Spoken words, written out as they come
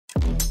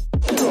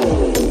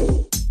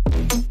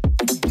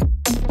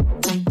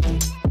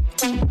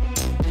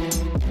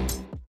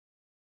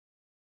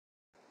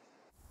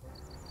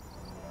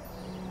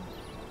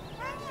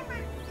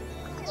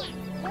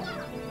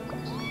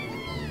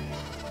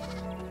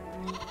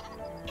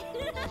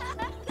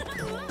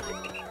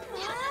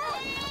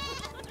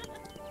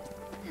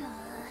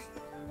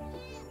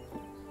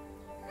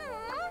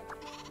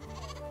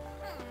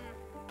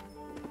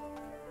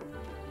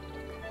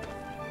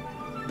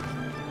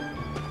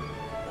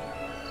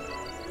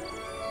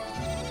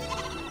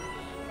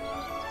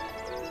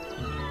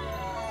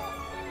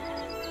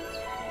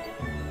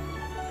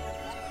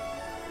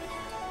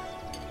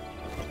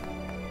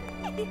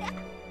Woo!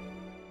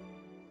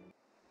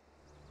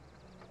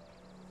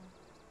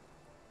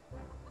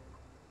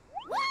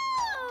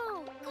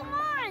 Come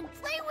on,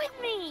 play with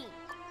me!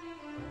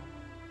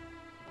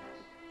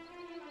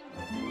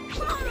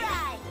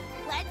 Alright,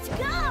 let's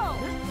go!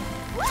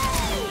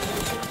 Whee!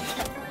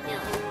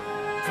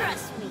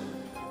 Trust me,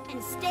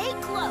 and stay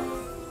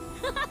close.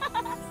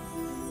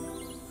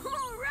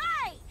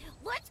 Alright,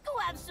 let's go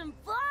have some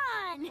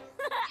fun!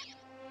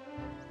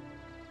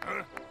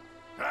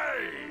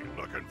 Hey,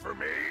 looking for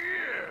me?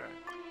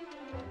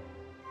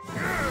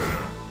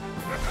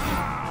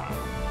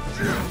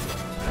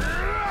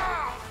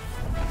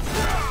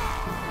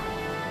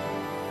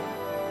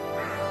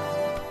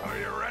 Are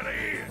you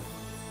ready?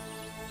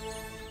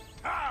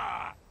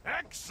 Ah,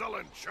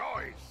 excellent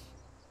choice.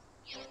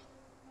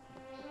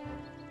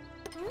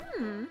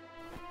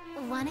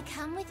 Wanna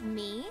come with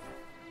me?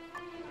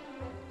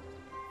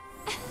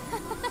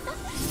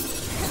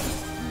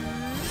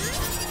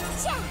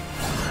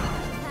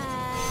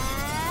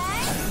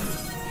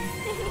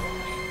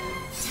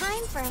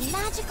 Time for a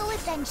magical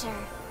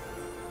adventure.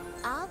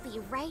 I'll be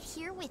right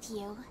here with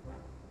you.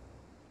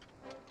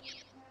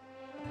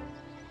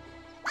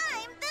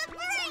 I'm the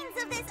brains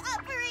of this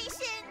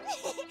operation!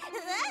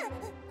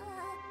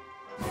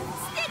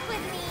 Stick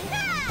with me!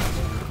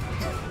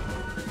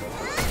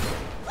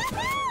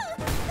 Woohoo!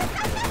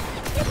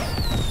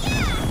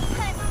 Yeah!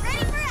 I'm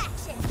ready for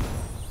action!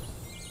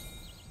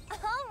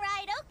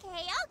 Alright,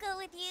 okay, I'll go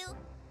with you.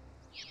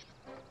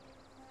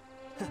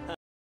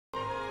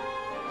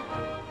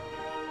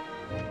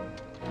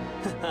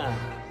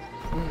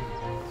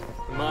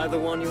 Am I the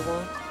one you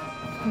want?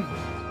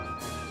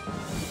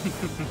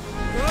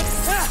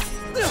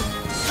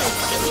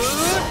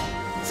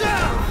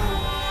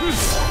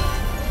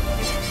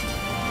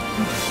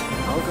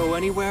 I'll go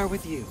anywhere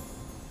with you.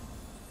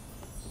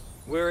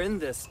 We're in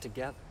this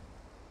together.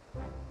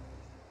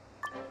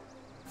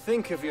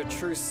 Think of your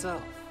true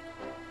self.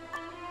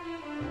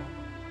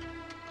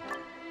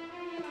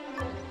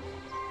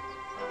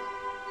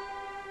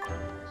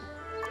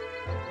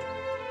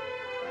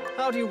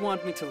 How do you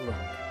want me to look?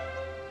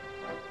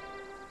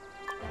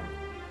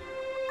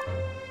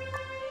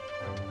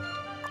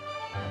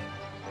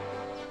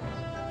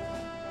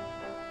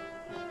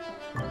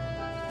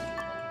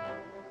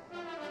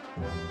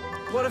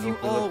 What have you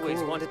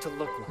always wanted to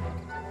look like?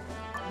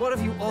 What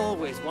have you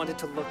always wanted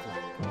to look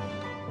like?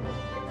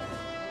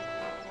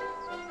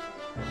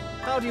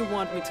 How do you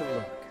want me to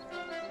look?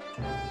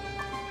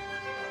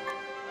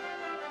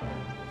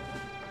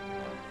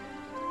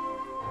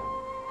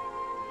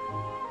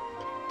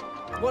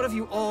 What have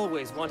you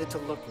always wanted to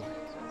look like?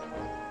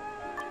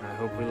 I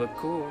hope we look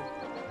cool.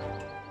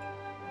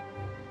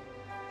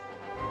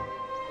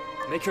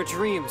 Make your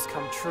dreams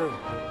come true.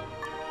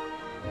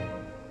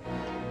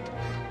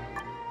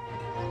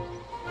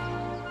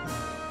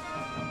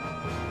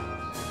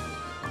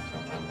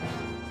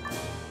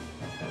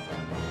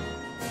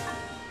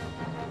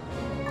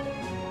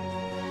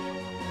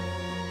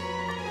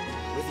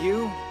 With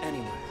you,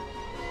 anywhere.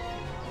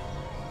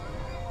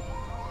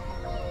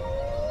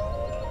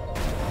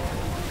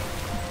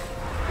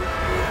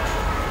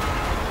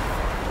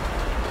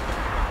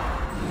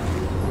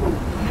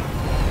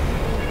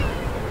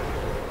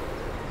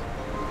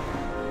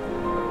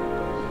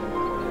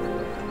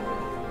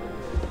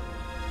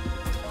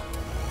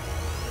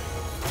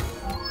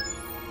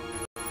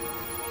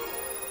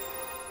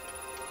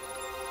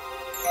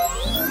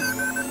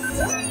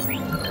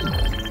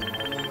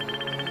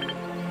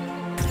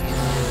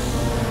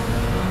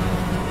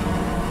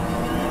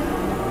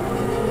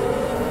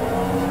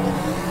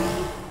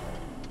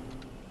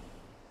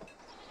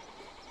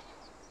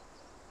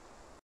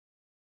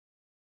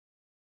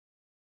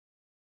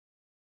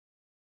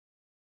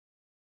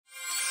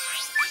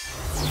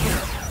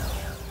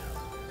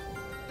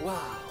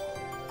 Wow.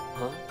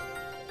 Huh?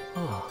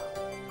 Oh.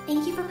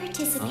 Thank you for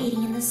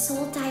participating in the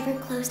Soul Diver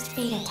Closed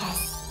Beta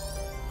Test.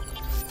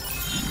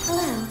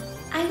 Hello,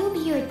 I will be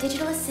your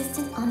digital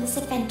assistant on this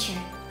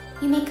adventure.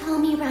 You may call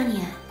me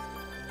Rania.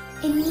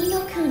 In Ni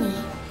no Kuni,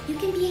 you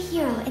can be a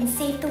hero and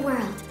save the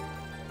world,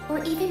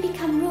 or even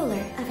become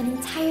ruler of an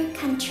entire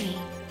country.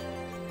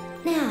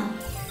 Now,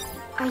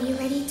 are you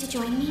ready to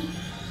join me?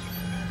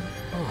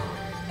 Oh.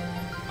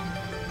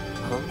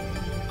 Huh?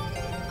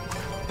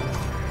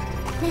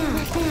 Now,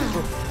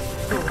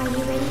 are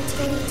you ready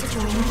to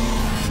join me?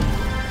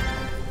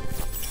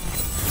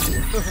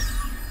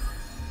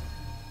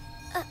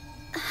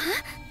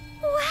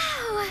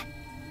 Wow!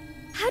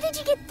 How did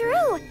you get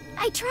through?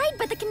 I tried,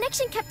 but the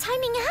connection kept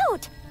timing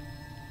out.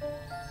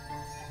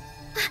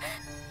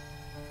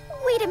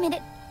 Wait a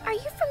minute. Are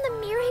you from the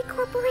Mirai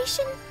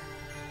Corporation?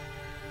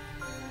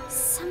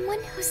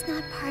 Someone who's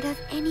not part of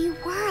any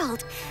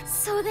world.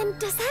 So then,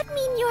 does that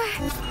mean you're...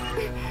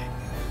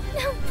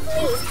 No,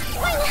 please!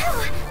 Why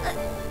now?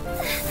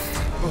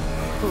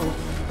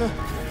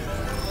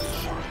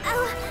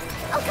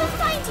 I'll come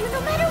find you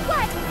no matter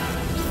what!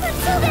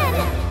 Until then!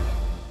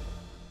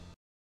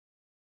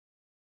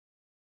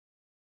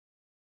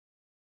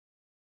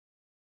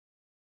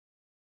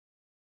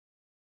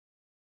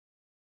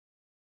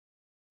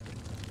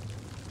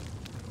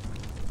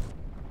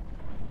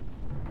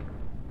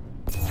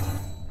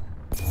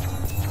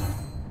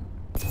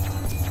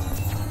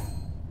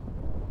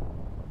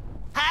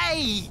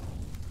 Hey!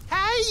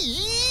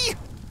 Hey!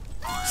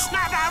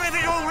 Snap out of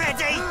it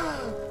already!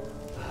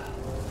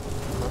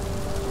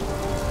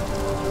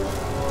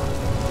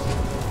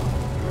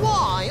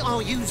 Why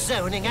are you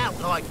zoning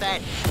out like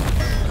that?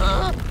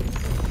 Huh?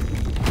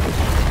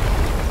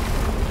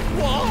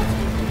 What?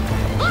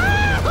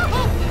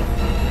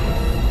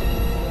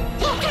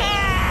 Look out!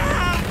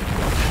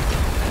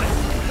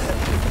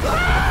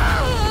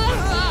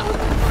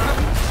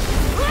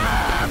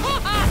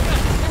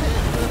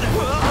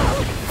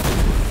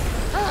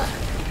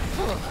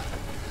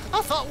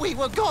 I thought we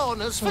were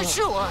goners for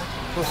sure.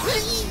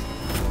 Hey!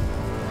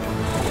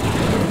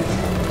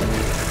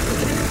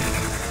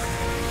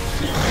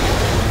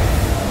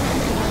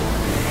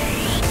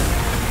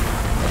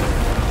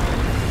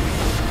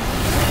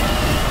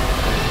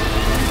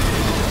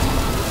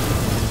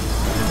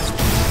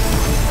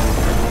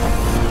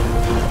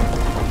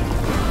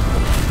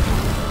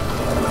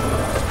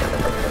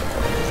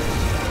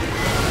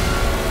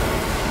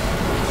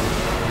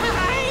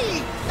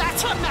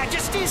 That's Her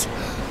Majesty's!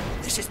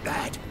 This is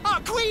bad. Our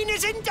queen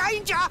is in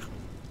danger!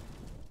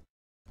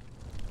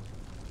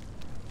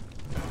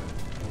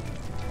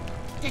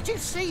 Did you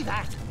see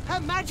that? Her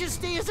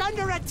Majesty is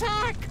under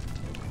attack!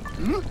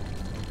 Hmm?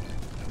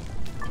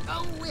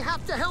 Oh, we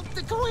have to help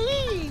the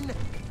queen!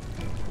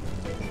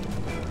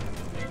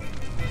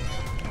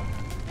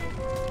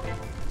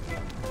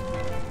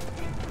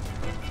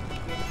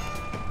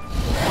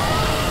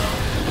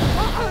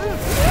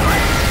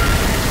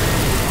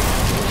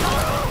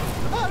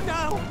 Oh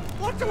no!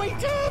 What do we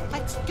do?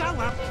 Let's go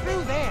up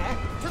through there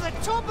to the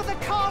top of the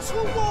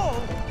castle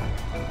wall!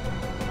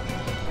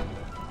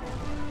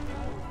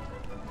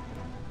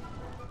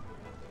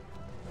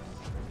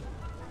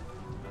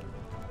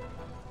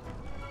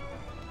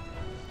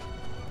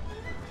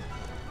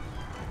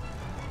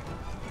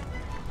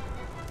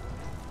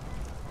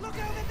 Look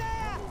over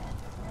there!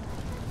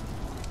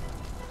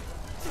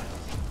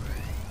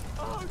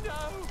 Oh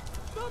no!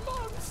 The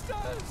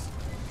monsters!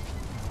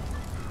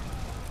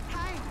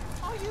 Hey,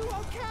 are you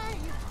okay?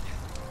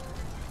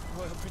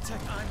 Royal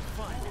Protect, I'm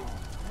fine.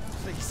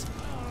 Please.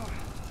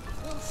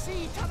 We'll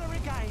see each other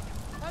again,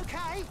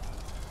 okay?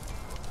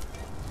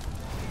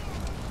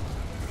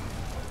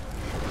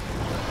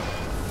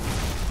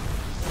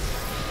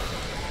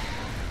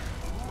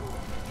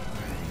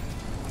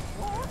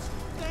 What?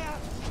 There.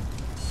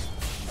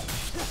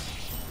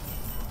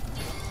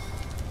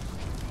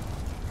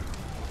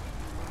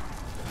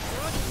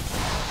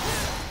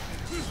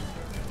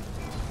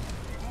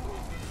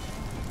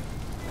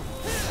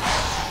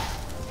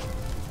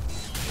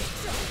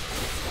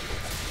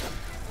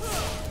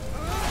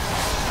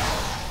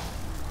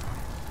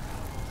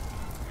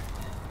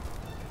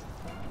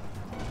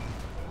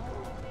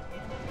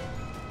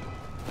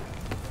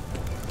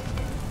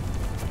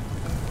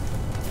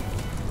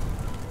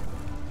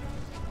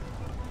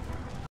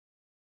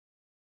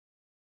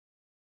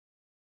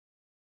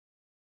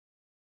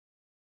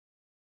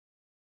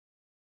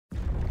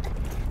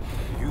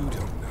 You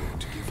don't know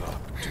to give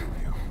up, do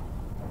you?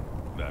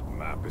 That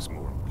map is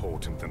more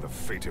important than the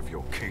fate of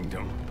your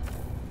kingdom.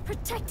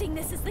 Protecting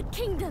this is the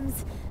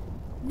kingdom's.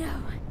 No,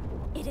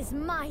 it is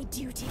my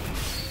duty.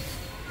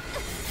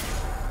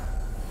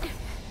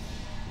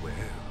 Well,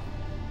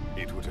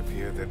 it would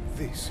appear that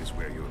this is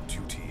where your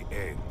duty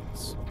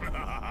ends.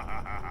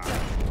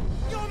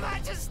 Your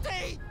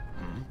Majesty!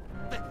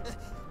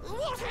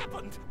 What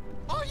happened?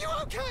 Are you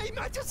okay,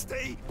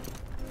 Majesty?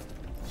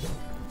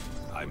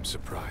 I'm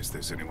surprised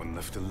there's anyone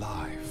left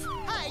alive.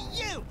 Hey,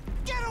 you!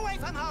 Get away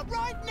from her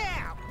right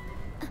now!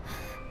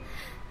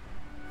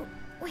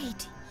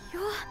 Wait,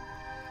 you're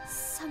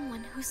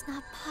someone who's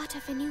not part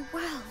of a new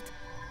world.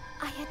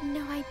 I had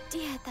no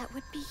idea that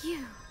would be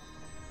you.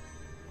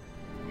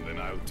 Then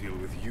I'll deal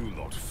with you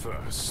lot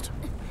first.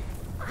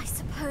 I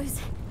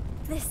suppose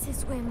this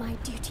is where my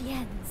duty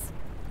ends.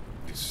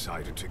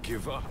 Decided to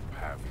give up,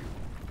 have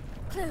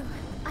you? Clue,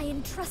 I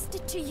entrust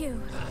it to you.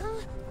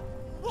 Huh?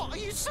 What are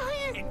you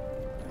saying?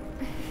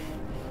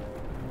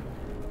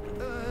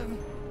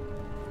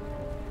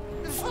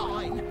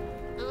 Fine.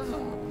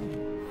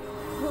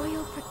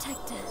 Royal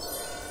Protector,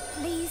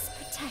 please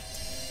protect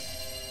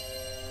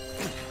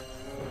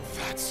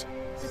That's...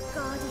 the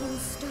Guardian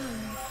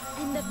Stone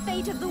and the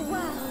fate of the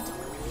world.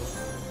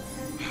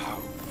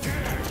 How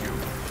dare you!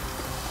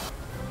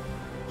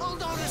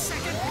 Hold on a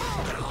second.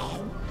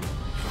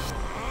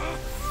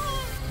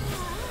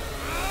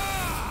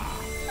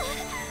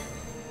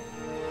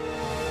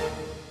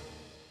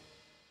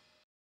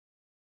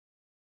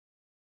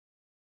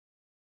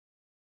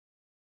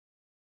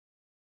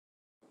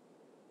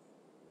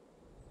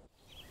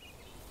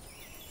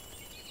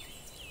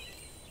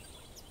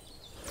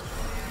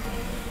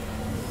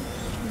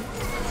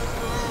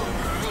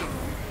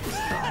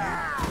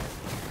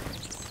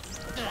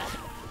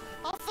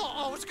 I thought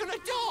I was gonna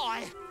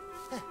die.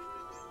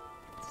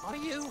 Are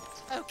you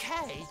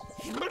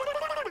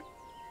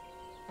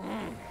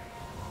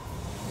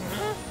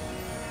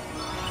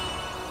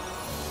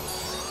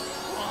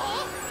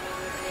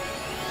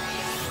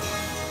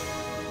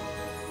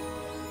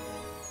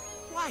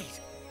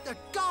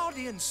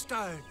guardian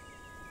stone.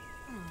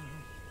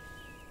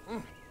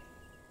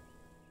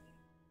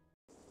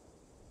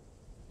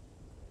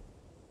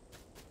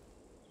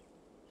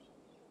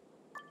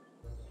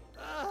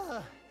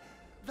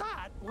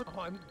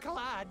 I'm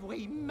glad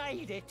we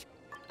made it.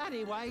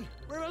 Anyway,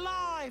 we're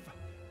alive.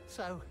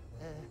 So,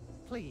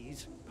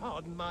 please,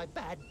 pardon my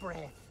bad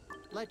breath.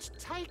 Let's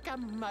take a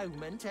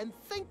moment and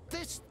think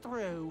this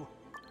through.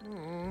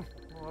 I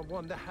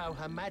wonder how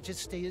Her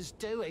Majesty is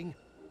doing.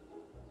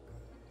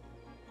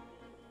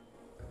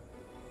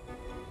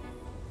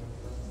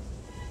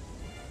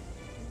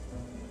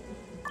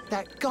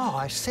 That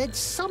guy said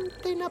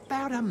something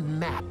about a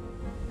map.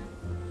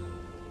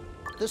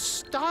 The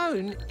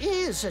stone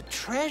is a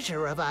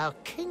treasure of our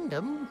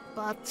kingdom,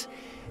 but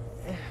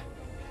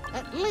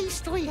at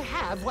least we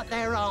have what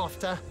they're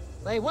after.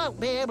 They won't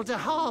be able to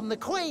harm the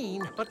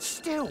Queen, but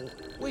still,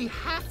 we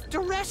have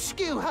to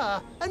rescue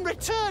her and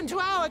return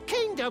to our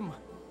kingdom.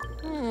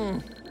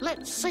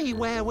 Let's see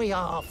where we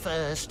are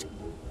first.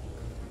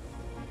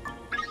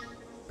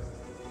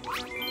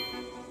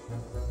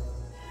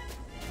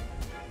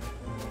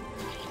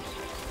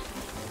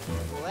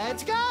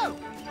 Let's go!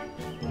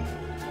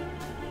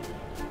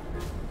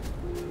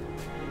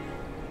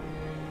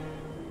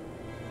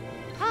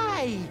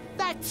 Hey,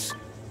 that's...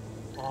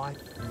 I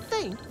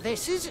think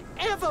this is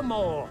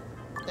Evermore.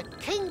 The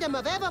Kingdom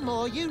of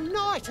Evermore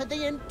united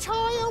the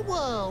entire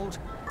world.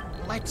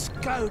 Let's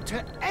go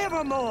to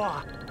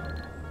Evermore.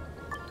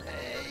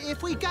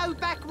 If we go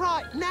back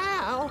right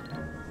now,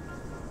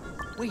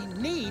 we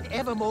need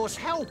Evermore's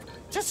help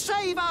to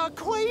save our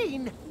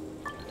Queen.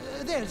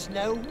 There's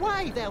no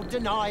way they'll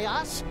deny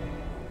us.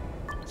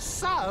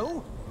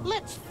 So,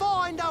 let's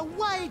find a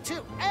way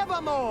to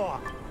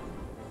Evermore.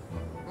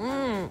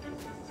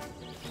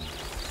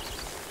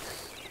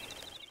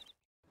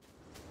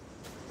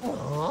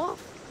 Huh?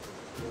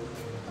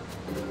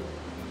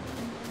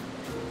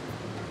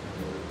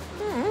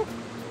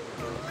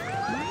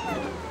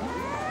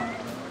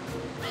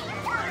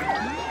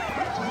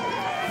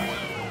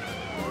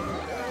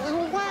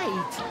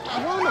 Wait,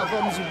 one of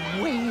them's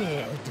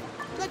weird.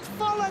 Let's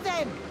follow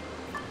them.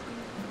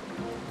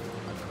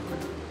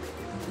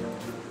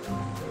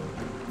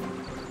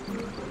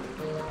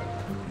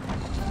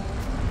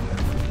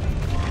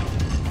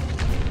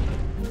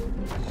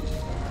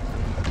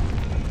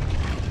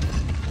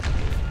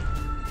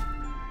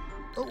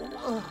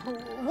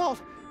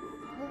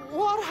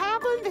 What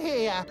happened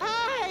here?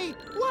 Hey,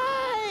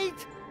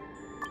 wait!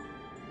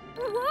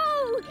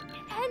 Whoa!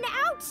 An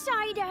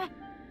outsider!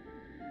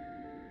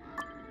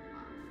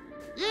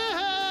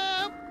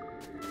 Yeah!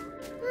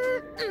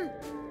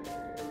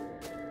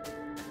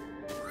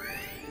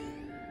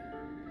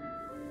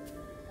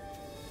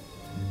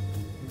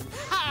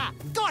 Ha!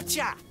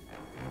 Gotcha!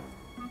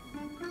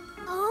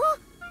 Oh?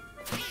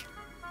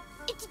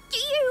 Do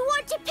you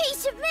want a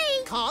piece of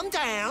me? Calm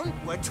down.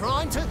 We're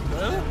trying to...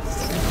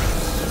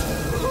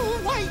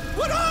 Oh, wait!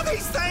 What are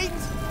these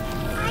things?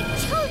 I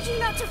told you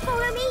not to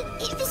follow me.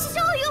 This is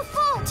all your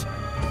fault.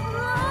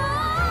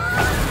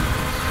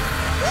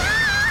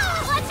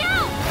 Watch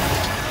out!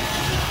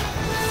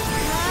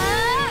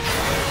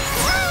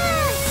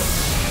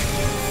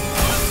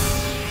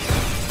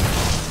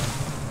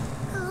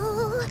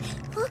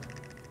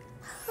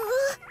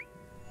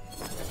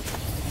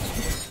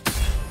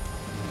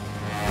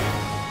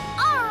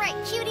 All right,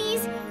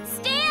 cuties,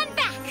 stand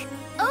back.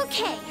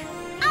 Okay,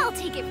 I'll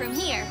take it from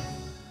here.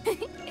 Let's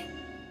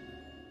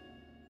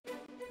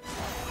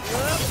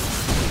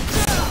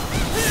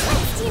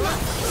team up.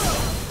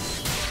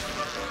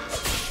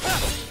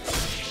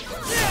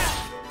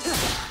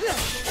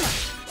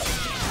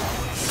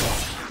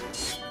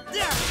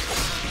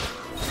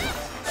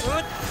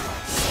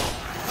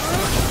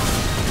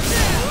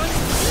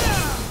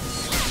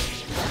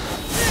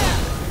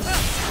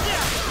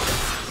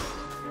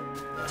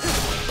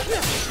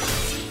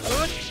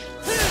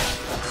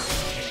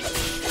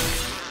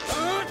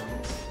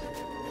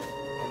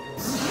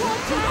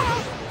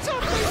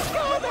 Something's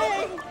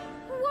coming!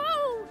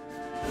 Whoa!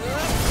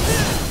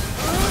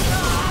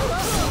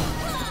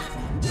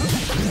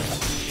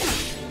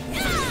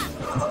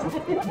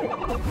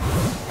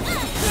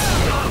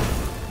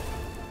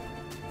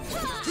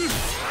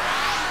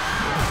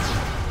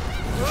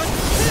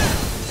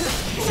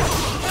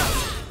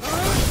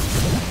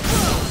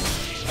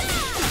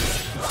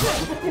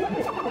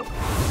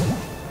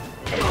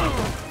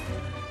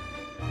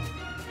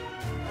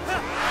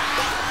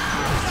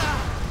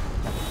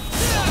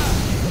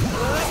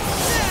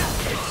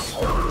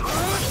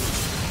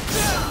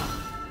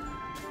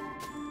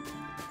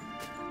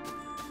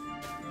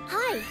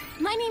 Hi,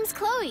 my name's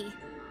Chloe.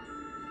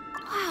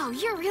 Wow,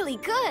 you're really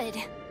good.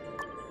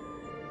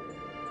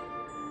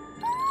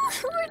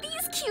 Who are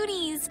these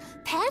cuties?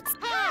 Pets?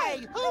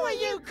 Hey, who are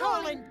you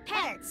calling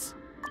pets?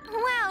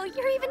 Wow,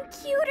 you're even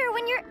cuter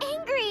when you're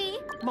angry.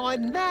 My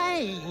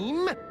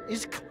name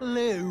is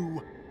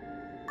Clue.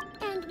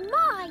 And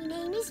my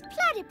name is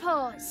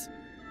Platypus.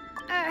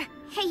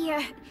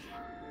 Hey,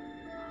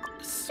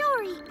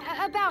 sorry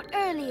about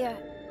earlier.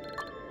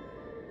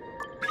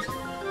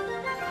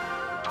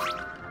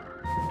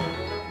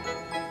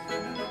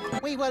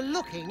 We were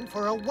looking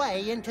for a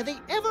way into the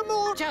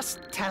Evermore. Just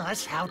tell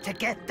us how to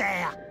get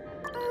there.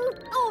 Oh,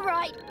 all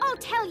right, I'll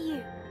tell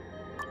you.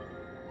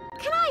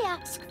 Can I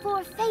ask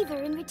for a favor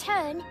in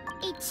return?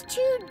 It's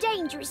too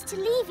dangerous to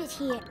leave it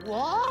here.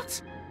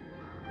 What?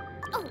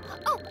 Oh,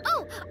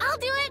 I'll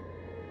do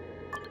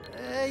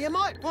it. You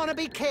might want to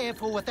be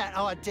careful with that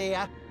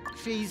idea.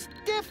 She's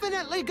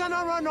definitely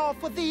gonna run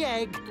off with the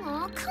egg.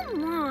 Oh,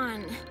 come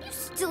on. You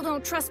still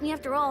don't trust me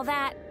after all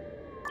that.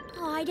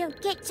 Oh, I don't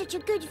get such a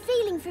good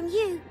feeling from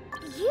you.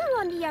 You,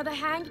 on the other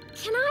hand,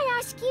 can I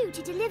ask you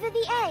to deliver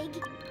the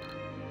egg?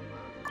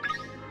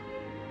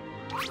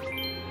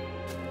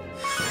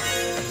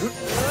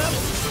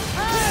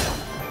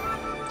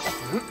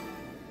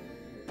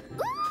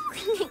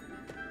 Ooh.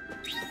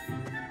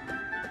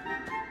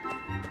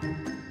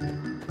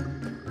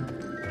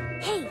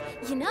 Hey,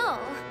 you know...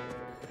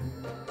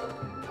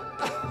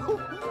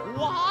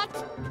 What?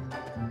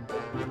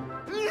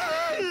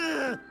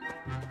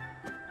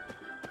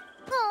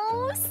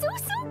 Oh, so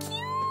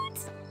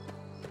cute!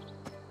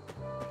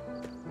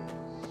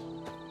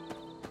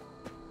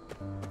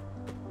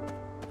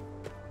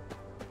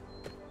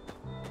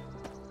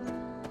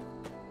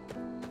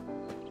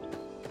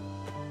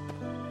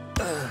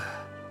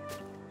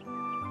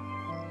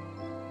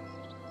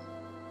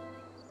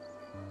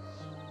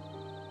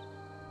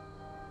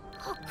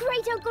 Oh,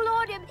 great Uncle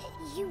Autumn,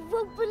 you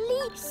won't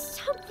believe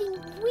something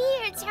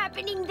weird's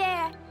happening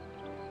there.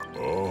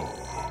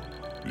 Ah,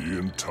 the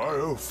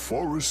entire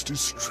forest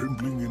is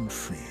trembling in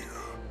fear.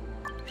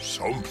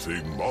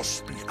 Something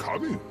must be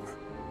coming.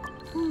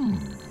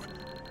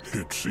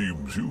 It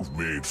seems you've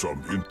made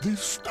some hint.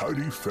 This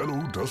tiny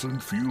fellow doesn't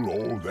feel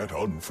all that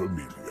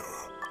unfamiliar.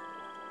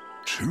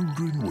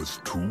 Children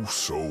with two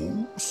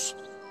souls?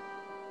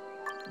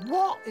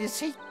 What is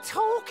he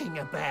talking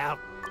about?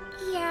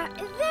 Yeah,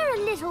 they're a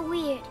little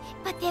weird,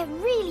 but they're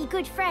really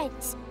good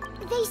friends.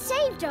 They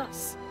saved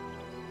us.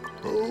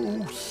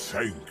 Oh,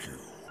 thank you.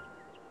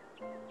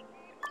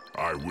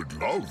 I would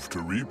love to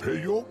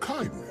repay your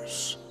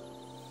kindness.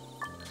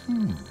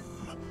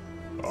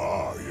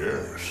 Ah,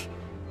 yes.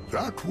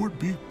 That would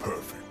be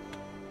perfect.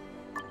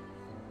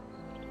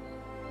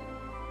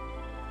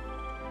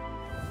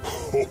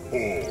 Ho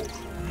ho!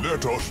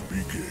 Let us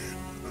begin.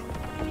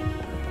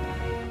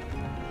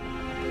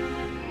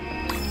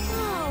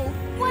 Oh,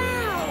 wow!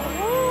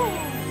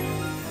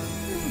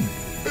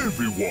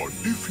 Everyone,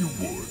 if you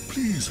would,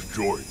 please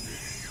join me.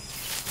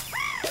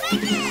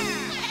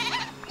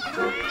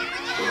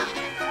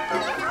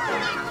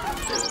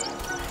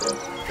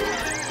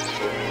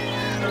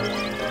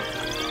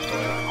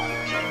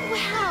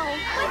 Wow,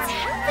 what's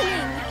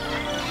happening?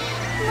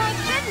 My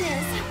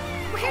goodness,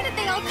 where did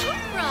they all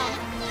come from?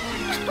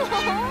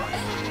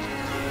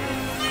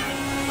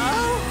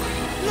 Oh,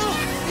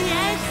 look, the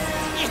egg!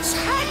 It's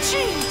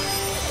hatching!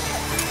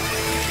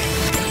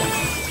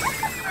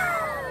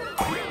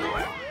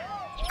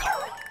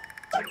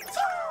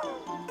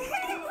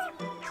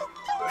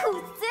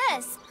 Who's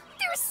this?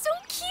 They're so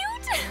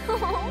cute!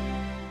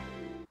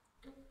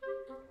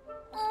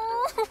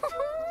 Oh,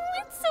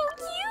 it's so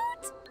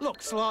cute!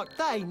 Looks like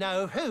they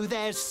know who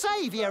their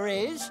savior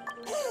is.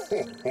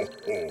 Ho ho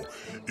ho!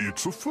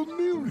 It's a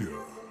familiar.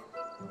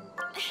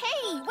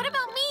 Hey, what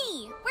about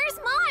me? Where's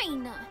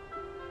mine?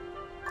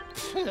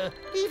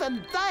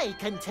 Even they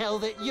can tell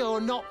that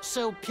you're not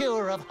so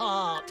pure of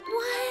heart.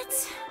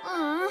 What?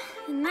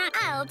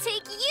 I'll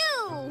take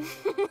you.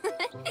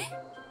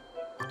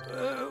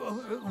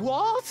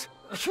 What?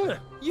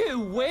 You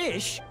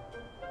wish?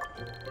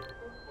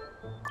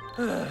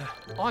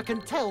 I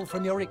can tell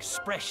from your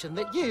expression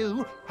that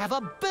you have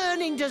a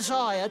burning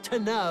desire to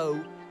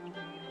know.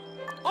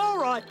 All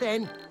right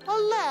then,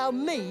 allow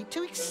me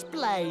to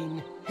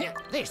explain.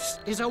 This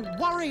is a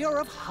warrior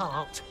of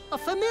heart, a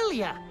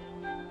familiar.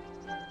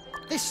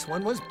 This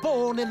one was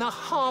born in the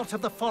heart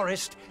of the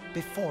forest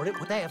before it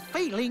was there,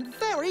 feeling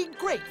very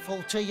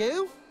grateful to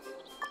you.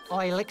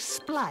 I'll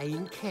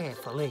explain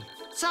carefully.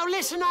 So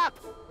listen up.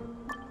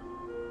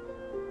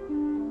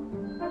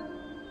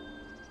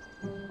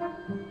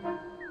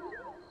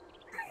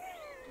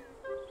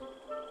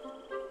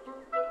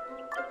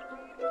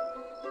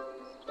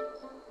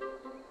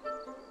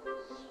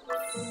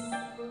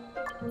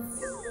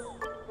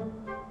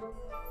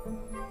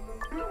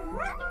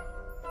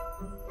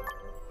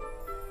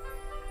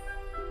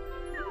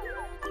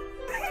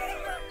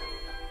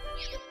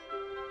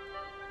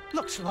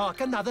 Looks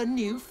like another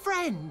new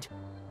friend.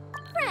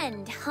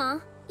 Friend, huh?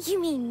 You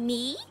mean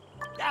me?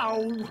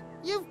 Oh,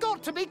 you've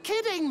got to be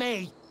kidding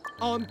me.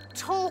 I'm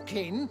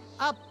talking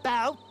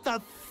about the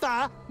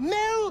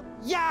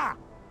familiar.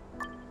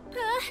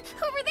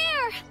 Over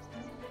there!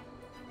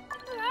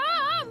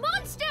 Ah,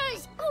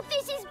 monsters! Oh,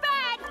 this is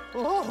bad!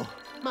 Oh,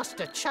 must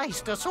have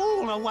chased us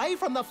all away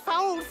from the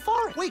foul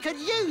forest. We could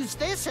use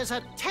this as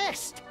a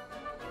test.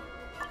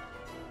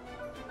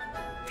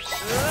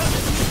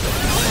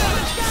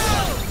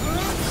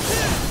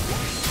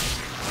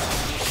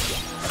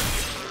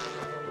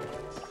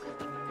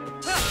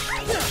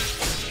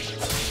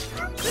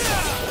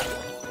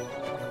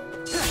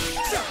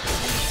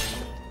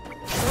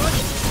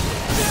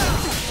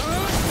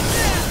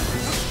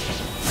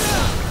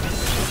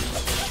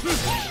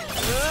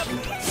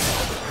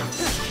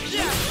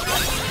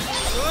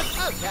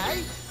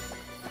 Okay.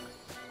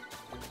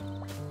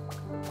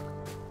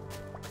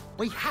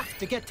 We have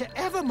to get to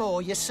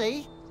Evermore, you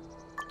see.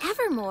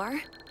 Evermore?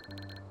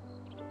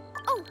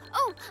 Oh,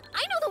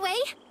 I know the way.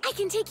 I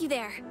can take you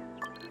there.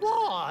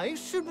 Why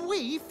should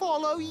we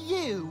follow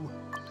you?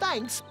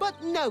 Thanks,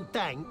 but no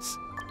thanks.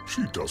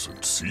 She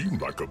doesn't seem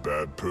like a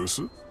bad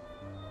person.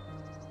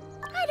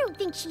 I don't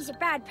think she's a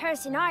bad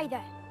person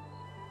either.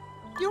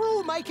 You're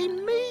all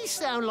making me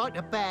sound like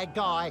the bad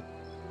guy.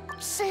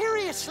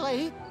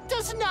 Seriously?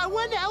 Does no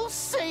one else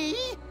see?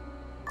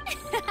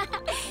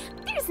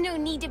 There's no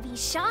need to be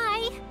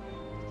shy.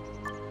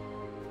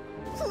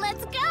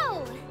 Let's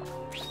go!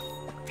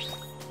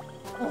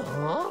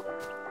 Huh?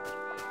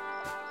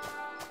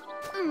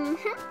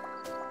 Mm-hmm.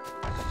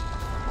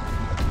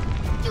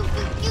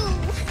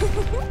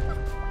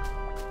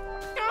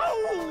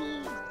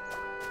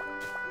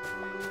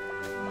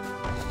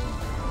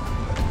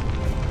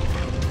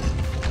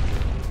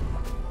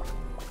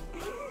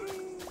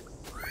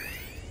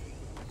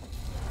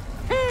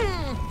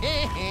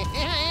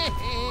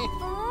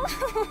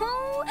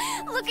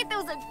 Look at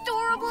those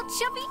adorable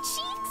chubby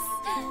cheeks.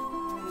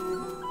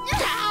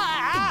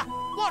 Ah!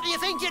 What do you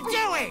think you're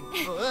doing?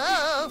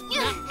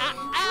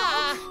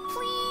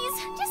 Please,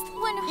 just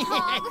one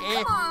hug.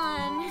 Come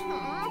on.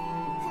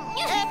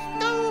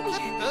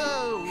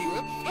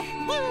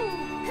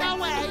 Oh.